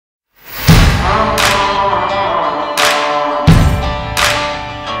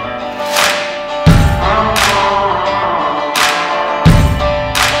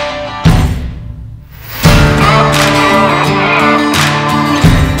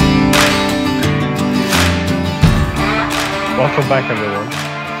Welcome back, everyone.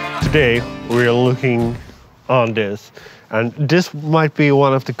 Today we're looking on this, and this might be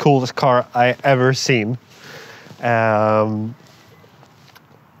one of the coolest car I ever seen.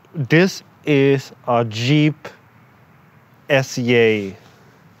 This is a Jeep SJ.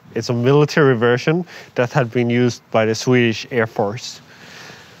 It's a military version that had been used by the Swedish Air Force.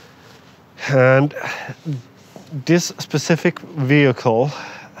 And this specific vehicle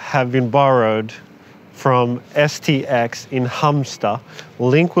have been borrowed from STX in Halmstad.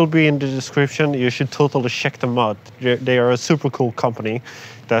 Link will be in the description. You should totally check them out. They are a super cool company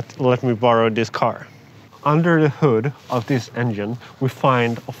that let me borrow this car. Under the hood of this engine, we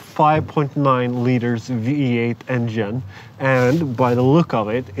find a 5.9 liters V8 engine, and by the look of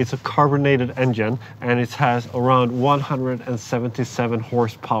it, it's a carbonated engine, and it has around 177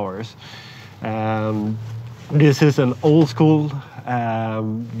 horsepower. This is an old school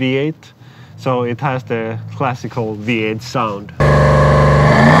V8, so it has the classical V8 sound.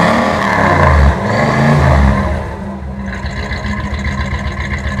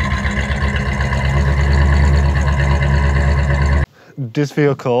 This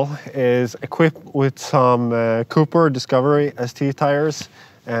vehicle is equipped with some Cooper Discovery ST tires,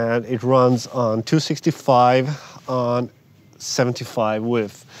 and it runs on 265 on 75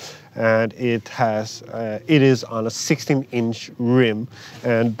 width. And it is on a 16-inch rim,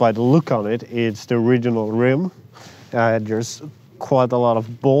 and by the look on it, it's the original rim. There's quite a lot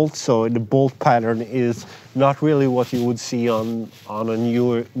of bolts, so the bolt pattern is not really what you would see on a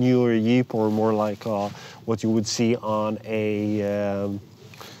newer Jeep, or more like what you would see on a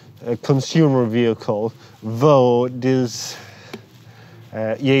consumer vehicle, though this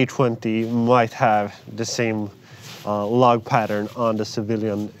J20 might have the same log pattern on the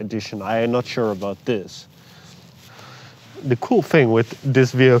civilian edition. I am not sure about this. The cool thing with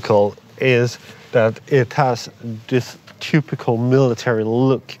this vehicle is that it has this typical military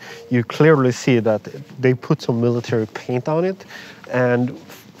look. You clearly see that they put some military paint on it, and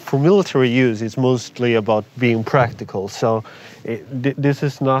for military use it's mostly about being practical. So this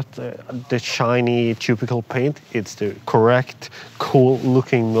is not the shiny typical paint, it's the correct cool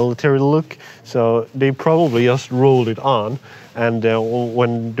looking military look. So they probably just rolled it on, and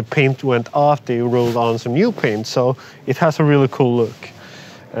when the paint went off, they rolled on some new paint, so it has a really cool look.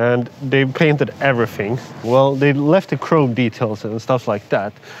 And they painted everything. Well, they left the chrome details and stuff like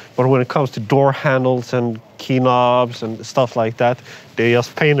that, but when it comes to door handles and key knobs and stuff like that, they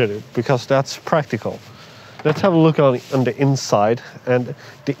just painted it because that's practical. Let's have a look on the inside, and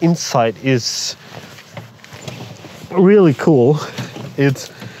the inside is really cool.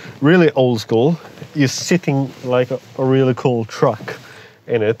 It's really old school. You're sitting like a really cool truck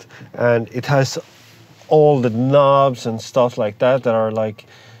in it, and it has all the knobs and stuff like that are like,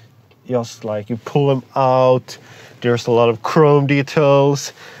 just like you pull them out. There's a lot of chrome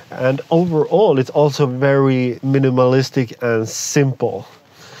details, and overall it's also very minimalistic and simple.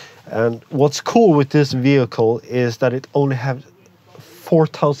 And what's cool with this vehicle is that it only has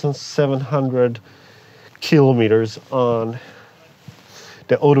 4,700 kilometers on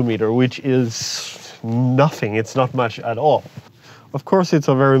the odometer, which is nothing. It's not much at all. Of course, it's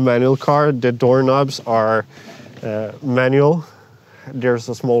a very manual car. The doorknobs are manual. There's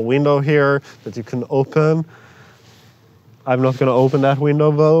a small window here that you can open. I'm not going to open that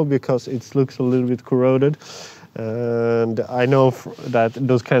window though, because it looks a little bit corroded. And I know that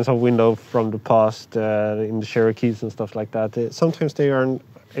those kinds of windows from the past in the Cherokees and stuff like that, sometimes they aren't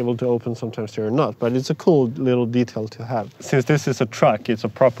able to open, sometimes they are not, but it's a cool little detail to have. Since this is a truck,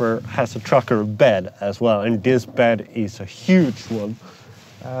 has a trucker bed as well, and this bed is a huge one.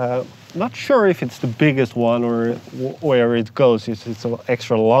 Not sure if it's the biggest one or where it goes. If it's an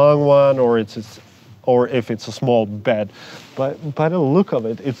extra long one or if it's a small bed. But by the look of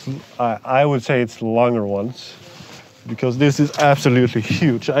it, I would say it's the longer ones, because this is absolutely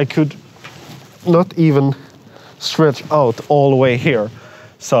huge. I could not even stretch out all the way here.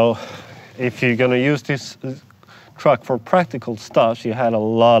 So if you're gonna use this truck for practical stuff, you had a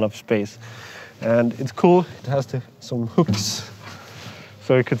lot of space. And it's cool, it has some hooks,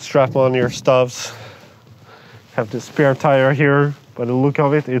 so you could strap on your stuffs. Have the spare tire here. By the look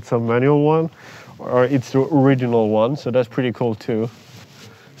of it, it's a manual one, or it's the original one, so that's pretty cool too.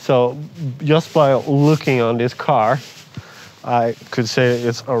 So just by looking on this car, I could say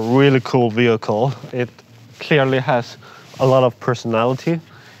it's a really cool vehicle. It clearly has a lot of personality.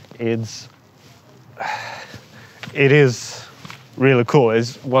 It is really cool.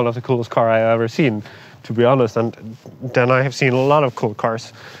 It's one of the coolest cars I've ever seen, to be honest. And then I have seen a lot of cool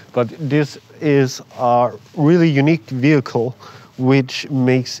cars, but this is a really unique vehicle, which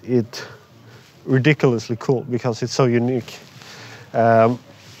makes it ridiculously cool because it's so unique.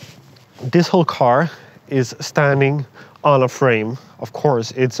 This whole car is standing on a frame. Of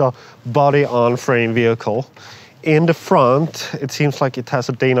course, it's a body-on-frame vehicle. In the front, it seems like it has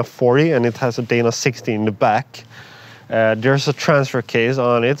a Dana 40 and it has a Dana 60 in the back. There's a transfer case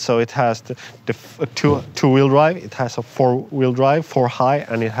on it, so it has the two-wheel drive, it has a four-wheel drive, 4 high,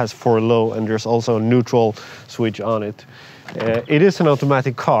 and it has 4 low, and there's also a neutral switch on it. It is an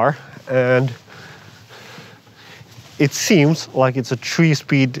automatic car, and it seems like it's a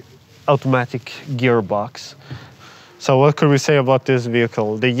 3-speed automatic gearbox. So what could we say about this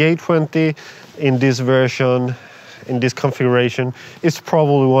vehicle? The J20 in this version, in this configuration, is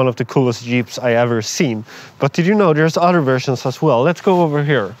probably one of the coolest Jeeps I ever seen. But did you know there's other versions as well? Let's go over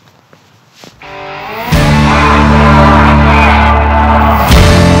here.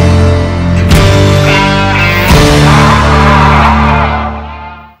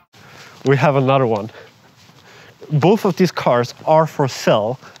 We have another one. Both of these cars are for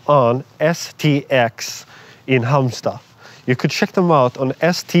sale on STX in Halmstad. You could check them out on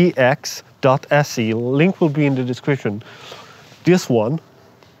stx.se. Link will be in the description. This one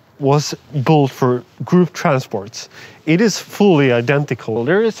was built for group transports. It is fully identical.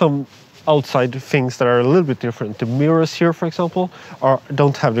 There is some outside things that are a little bit different. The mirrors here, for example,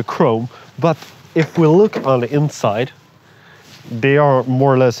 don't have the chrome. But if we look on the inside, they are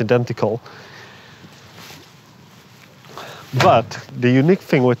more or less identical. But the unique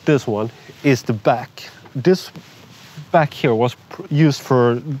thing with this one is the back. This back here was used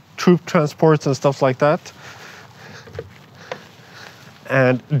for troop transports and stuff like that.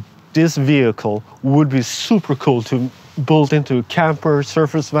 And this vehicle would be super cool to build into a camper,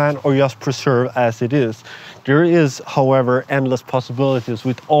 surface van, or just preserve as it is. There is, however, endless possibilities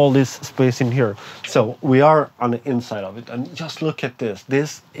with all this space in here. So we are on the inside of it, and just look at this.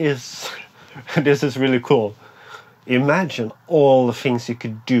 This is really cool. Imagine all the things you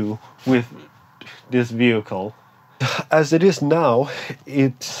could do with this vehicle. As it is now,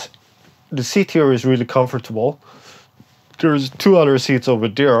 the seat here is really comfortable. There's 2 other seats over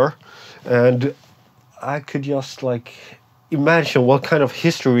there, and I could just like imagine what kind of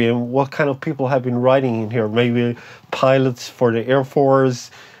history and what kind of people have been riding in here. Maybe pilots for the Air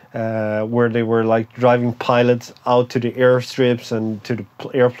Force, where they were like driving pilots out to the airstrips and to the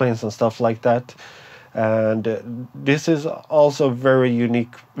airplanes and stuff like that. And this is also a very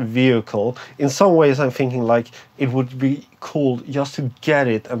unique vehicle. In some ways I'm thinking like it would be cool just to get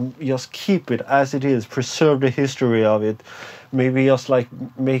it and just keep it as it is, preserve the history of it, maybe just like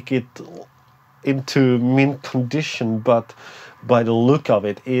make it into mint condition, but by the look of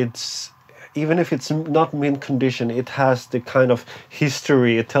it, it's, even if it's not mint condition, it has the kind of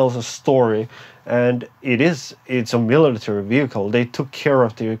history, it tells a story. And it's a military vehicle. They took care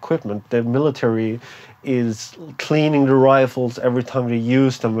of the equipment. The military is cleaning the rifles every time they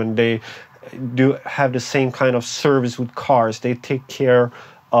use them, and they do have the same kind of service with cars. They take care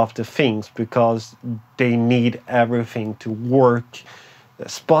of the things because they need everything to work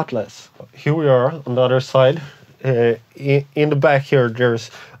spotless. Here we are on the other side. In the back here,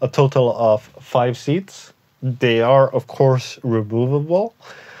 there's a total of 5 seats. They are, of course, removable.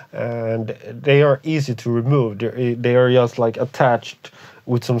 And they are easy to remove. They are just like attached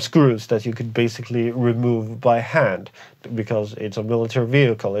with some screws that you could basically remove by hand, because it's a military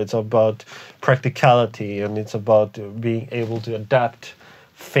vehicle. It's about practicality, and it's about being able to adapt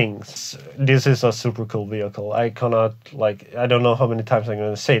things. This is a super cool vehicle. I don't know how many times I'm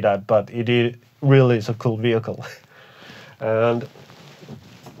going to say that, but it really is a cool vehicle. And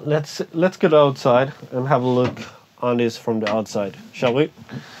let's get outside and have a look on this from the outside, shall we?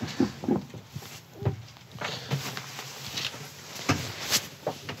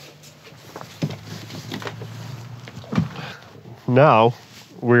 Now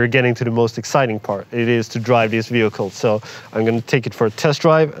we're getting to the most exciting part. It is to drive this vehicle. So I'm going to take it for a test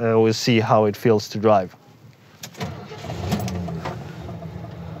drive and we'll see how it feels to drive.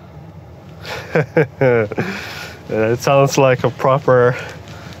 It sounds like a proper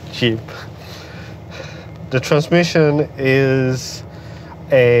Jeep. The transmission is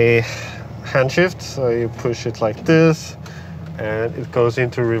a hand shift, so you push it like this and it goes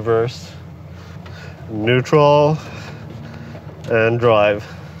into reverse, neutral, and drive.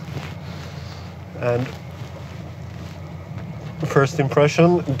 And first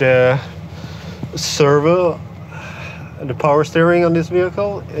impression, the servo, the power steering on this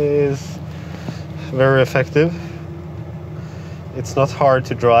vehicle is very effective. It's not hard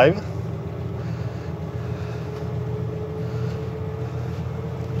to drive.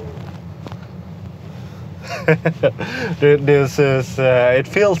 This is, it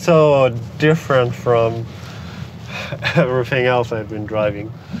feels so different from everything else I've been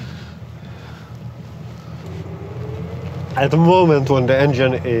driving. At the moment when the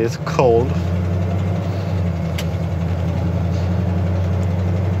engine is cold,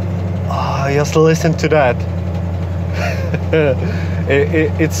 just listen to that.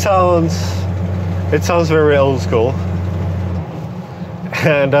 it sounds very old school,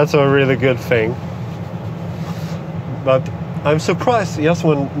 and that's a really good thing. But I'm surprised just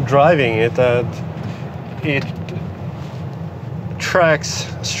when driving it that it tracks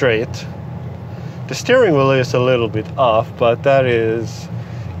straight. The steering wheel is a little bit off, but that is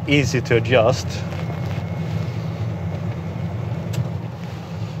easy to adjust.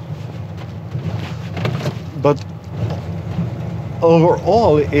 But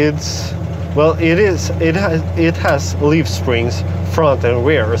overall, it has leaf springs front and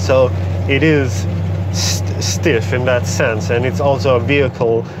rear, so it is stiff in that sense, and it's also a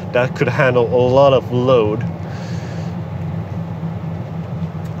vehicle that could handle a lot of load.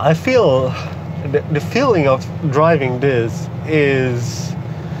 I feel the feeling of driving this is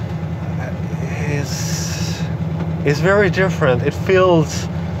very different. It feels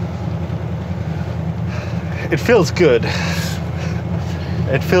good.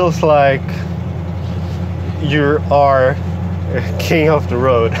 It feels like you are king of the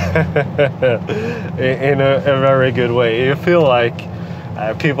road in a very good way. You feel like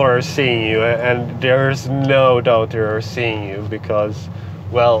people are seeing you, and there's no doubt they are seeing you because,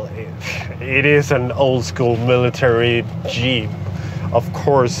 well, it is an old school military Jeep. Of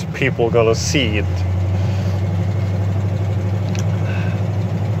course people gonna see it.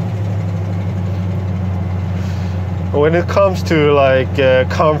 When it comes to like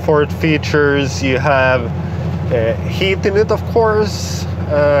comfort features, you have heat in it, of course.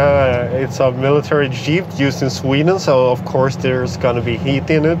 It's a military Jeep used in Sweden, so of course there's gonna be heat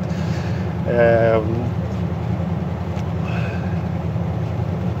in it.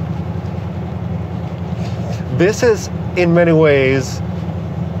 This is in many ways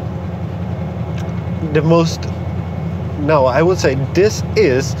I would say this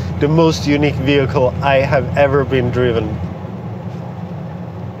is the most unique vehicle I have ever been driven.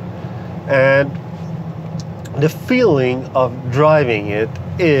 And the feeling of driving it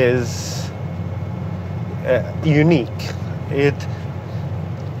is unique.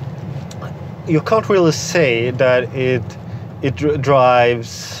 You can't really say that it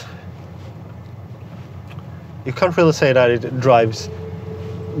drives. You can't really say that it drives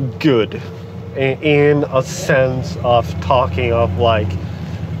good in a sense of talking of like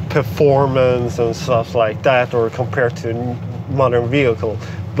performance and stuff like that, or compared to modern vehicle.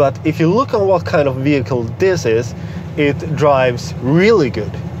 But if you look on what kind of vehicle this is, it drives really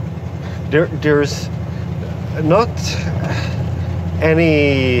good. There's not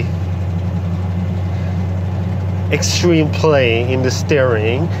any extreme play in the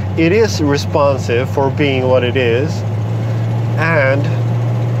steering. It is responsive for being what it is, and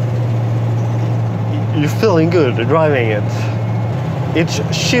you're feeling good driving it. It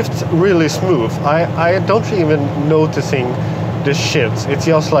shifts really smooth. I don't even noticing the shifts. It's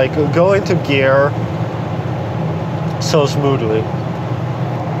just like go into gear so smoothly.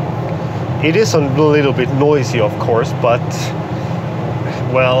 It is a little bit noisy, of course, but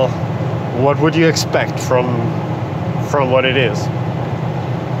well, what would you expect from what it is?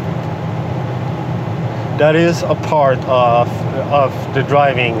 That is a part of the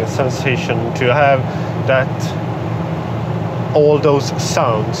driving sensation, to have all those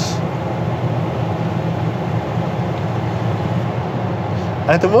sounds.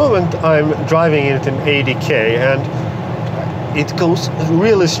 At the moment I'm driving it in 80k and it goes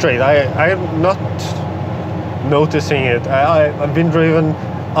really straight. I'm not noticing it. I've been driven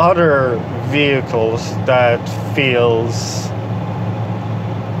other vehicles that feels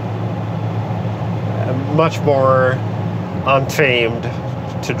much more untamed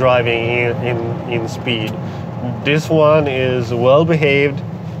to driving in speed. This one is well behaved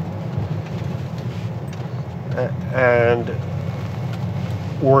and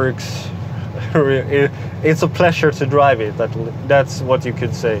works. It's a pleasure to drive it. That's what you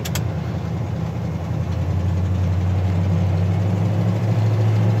could say.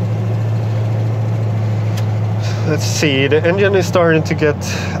 Let's see, the engine is starting to get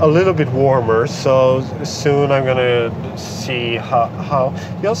a little bit warmer, so soon I'm gonna see how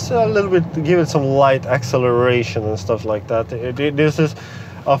just a little bit, give it some light acceleration and stuff like that. This is,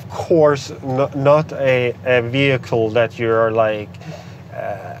 of course, not a vehicle that you're like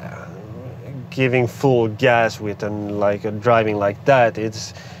giving full gas with and like driving like that.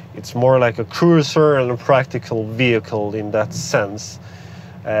 It's more like a cruiser and a practical vehicle in that sense.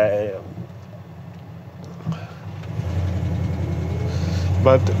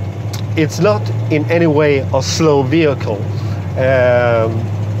 but it's not in any way a slow vehicle.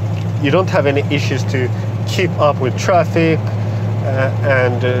 You don't have any issues to keep up with traffic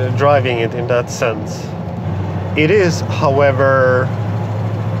and driving it in that sense. It is, however,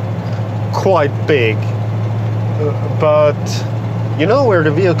 quite big, but you know where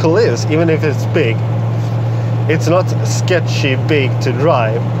the vehicle is, even if it's big. It's not sketchy big to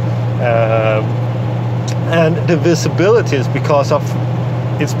drive, and the visibility is, because of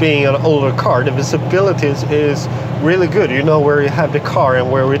it's being an older car, the visibility is really good. You know where you have the car and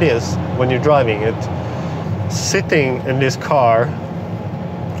where it is when you're driving it. Sitting in this car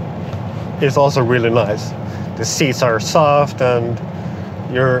is also really nice. The seats are soft and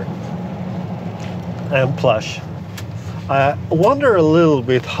plush. I wonder a little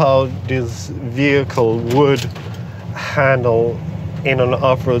bit how this vehicle would handle in an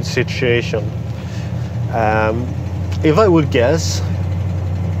off-road situation. If I would guess,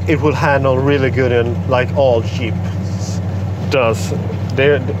 it will handle really good in, like all Jeeps does.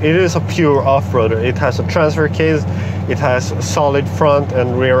 It is a pure off-roader. It has a transfer case, it has solid front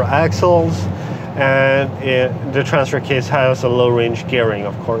and rear axles, and the transfer case has a low-range gearing,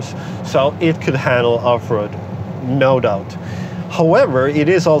 of course. So it could handle off-road, no doubt. However, it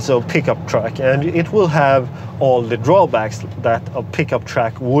is also a pickup truck, and it will have all the drawbacks that a pickup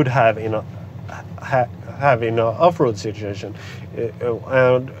truck would have in a off-road situation.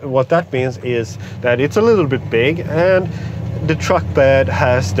 And what that means is that it's a little bit big, and the truck bed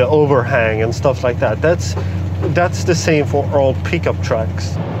has the overhang and stuff like that. That's the same for all pickup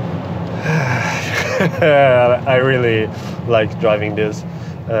trucks. I really like driving this.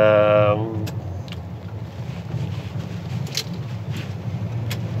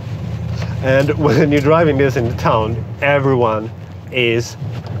 And when you're driving this in the town, everyone is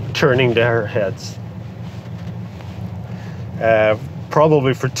turning their heads.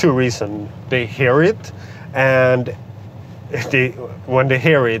 Probably for two reasons. They hear it, and when they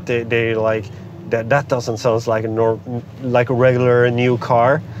hear it, they like that doesn't sound like a regular new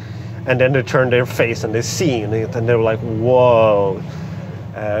car, and then they turn their face and they see it, and they're like, whoa.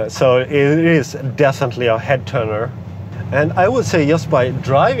 So it is definitely a head turner. And I would say just by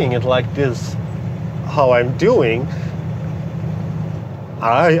driving it like this, how I'm doing,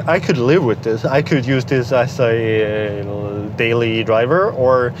 I could live with this. I could use this as a daily driver,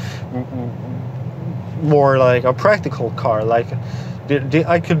 or more like a practical car. Like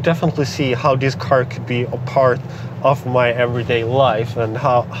I could definitely see how this car could be a part of my everyday life, and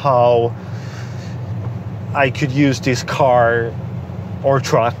how I could use this car or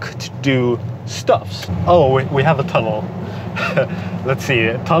truck to do stuffs. Oh, we have a tunnel. Let's see.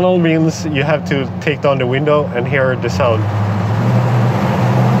 A tunnel means you have to take down the window and hear the sound.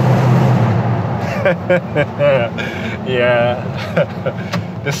 Yeah.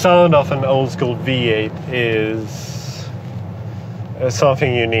 The sound of an old school V8 is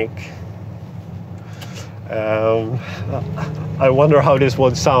something unique. I wonder how this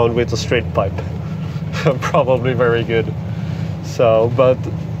would sound with a straight pipe. Probably very good. So, but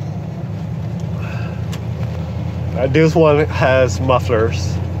this one has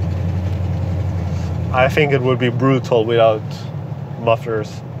mufflers. I think it would be brutal without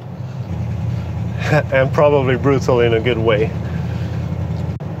mufflers. And probably brutal in a good way.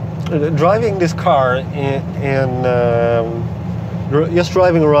 Driving this car just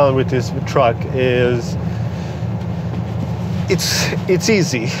driving around with this truck it's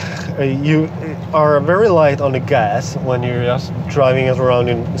easy. You are very light on the gas when you're just driving it around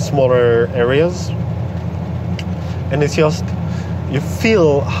in smaller areas, and it's just, you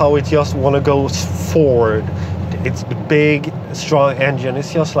feel how it just want to go forward. It's the big, strong engine.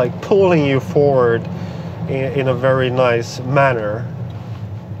 It's just like pulling you forward in a very nice manner.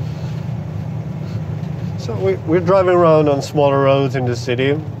 So we're driving around on smaller roads in the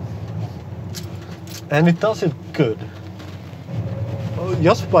city, and it does it good.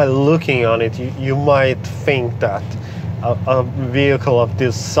 Just by looking on it, you might think that a vehicle of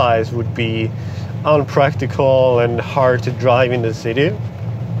this size would be unpractical and hard to drive in the city.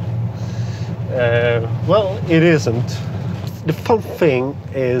 Well, it isn't. The fun thing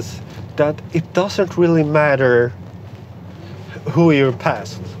is that it doesn't really matter who you're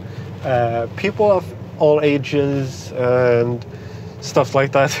past. People of all ages and stuff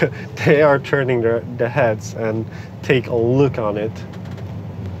like that, they are turning their heads and take a look on it.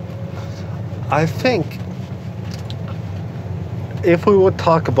 I think if we would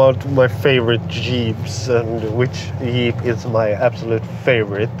talk about my favorite Jeeps and which Jeep is my absolute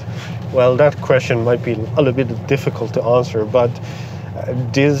favorite, well, that question might be a little bit difficult to answer, but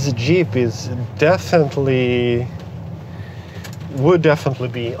this Jeep is definitely would definitely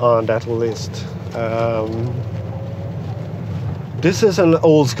be on that list. This is an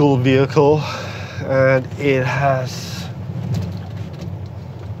old school vehicle, and it has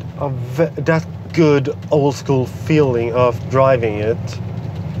that good old school feeling of driving it.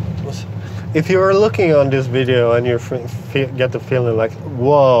 If you're looking on this video and you get the feeling like,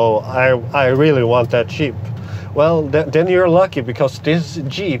 whoa, I really want that Jeep, well, then you're lucky, because this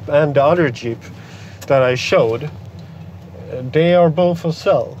Jeep and the other Jeep that I showed, they are both for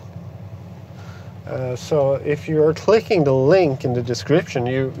sale. So if you're clicking the link in the description,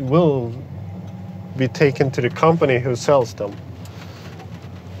 you will be taken to the company who sells them.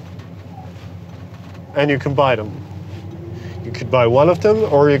 And you can buy them. You could buy one of them,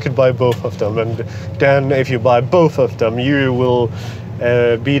 or you could buy both of them. And then if you buy both of them, you will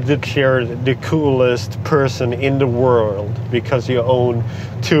be declared the coolest person in the world, because you own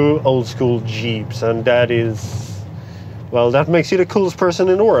 2 old school Jeeps, and that is, well, that makes you the coolest person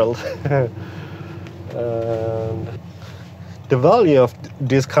in the world. The value of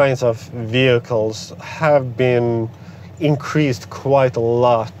these kinds of vehicles have been increased quite a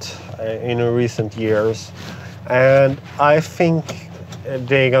lot in recent years, and I think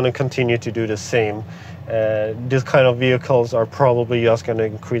they're going to continue to do the same. These kind of vehicles are probably just going to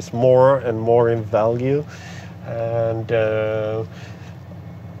increase more and more in value, and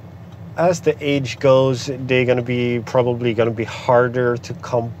as the age goes, they're going to be probably going to be harder to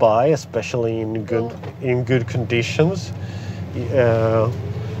come by, especially in good conditions.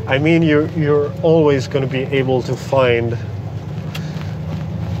 I mean, you're always going to be able to find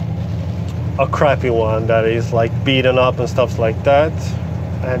a crappy one that is like beaten up and stuff like that,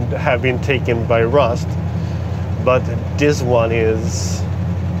 and have been taken by rust. But this one is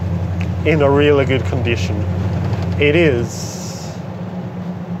in a really good condition. It is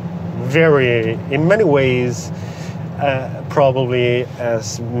very, in many ways, probably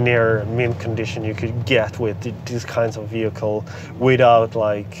as near mint condition you could get with these kinds of vehicle without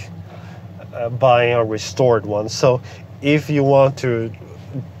like buying a restored one. So if you want to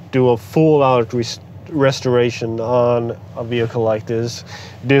do a full-out restoration on a vehicle like this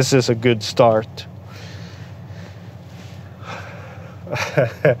is a good start.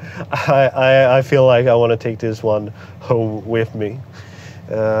 I feel like I want to take this one home with me.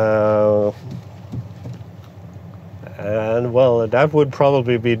 And well, that would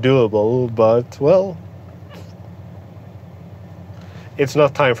probably be doable, but well, it's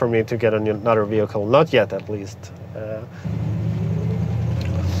not time for me to get another vehicle, not yet at least.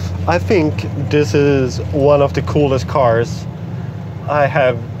 I think this is one of the coolest cars I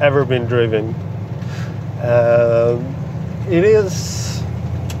have ever been driven. It is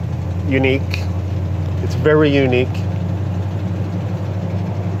unique. It's very unique.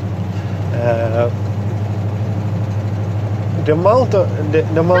 The amount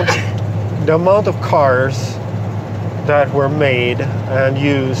of cars that were made and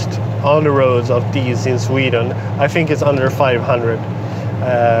used on the roads of these in Sweden, I think it's under 500.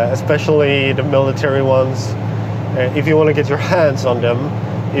 Especially the military ones. If you want to get your hands on them,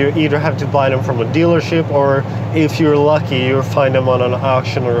 you either have to buy them from a dealership, or if you're lucky, you'll find them on an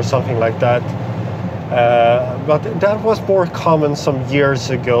auction or something like that. But that was more common some years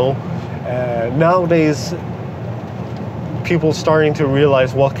ago. Nowadays, people starting to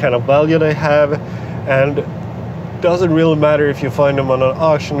realize what kind of value they have, and it doesn't really matter if you find them on an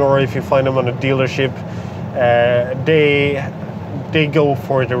auction or if you find them on a dealership. They go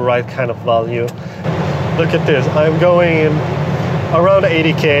for the right kind of value. Look at this. I'm going in around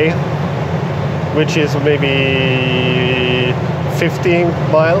 80k, which is maybe 15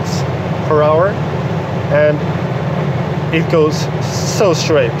 miles per hour, and it goes so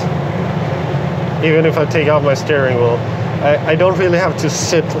straight. Even if I take out my steering wheel, I don't really have to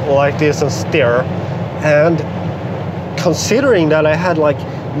sit like this and steer. And considering that I had like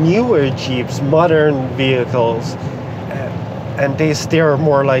newer Jeeps, modern vehicles, and they steer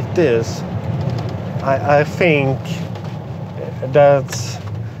more like this, I think that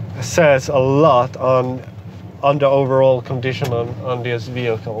says a lot on the overall condition on this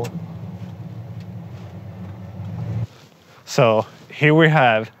vehicle. So here we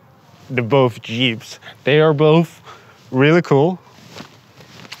have the both Jeeps. They are both really cool.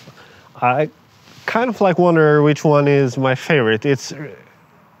 I kind of like wonder which one is my favorite. It's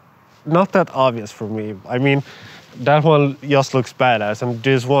not that obvious for me. I mean, that one just looks badass, and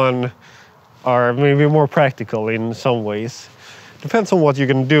this one are maybe more practical in some ways. Depends on what you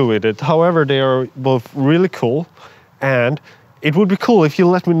can do with it. However, they are both really cool, and it would be cool if you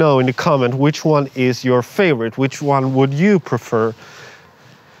let me know in the comment which one is your favorite, which one would you prefer.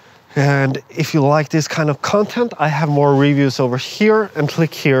 And if you like this kind of content, I have more reviews over here, and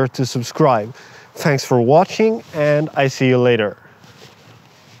click here to subscribe. Thanks for watching, and I see you later.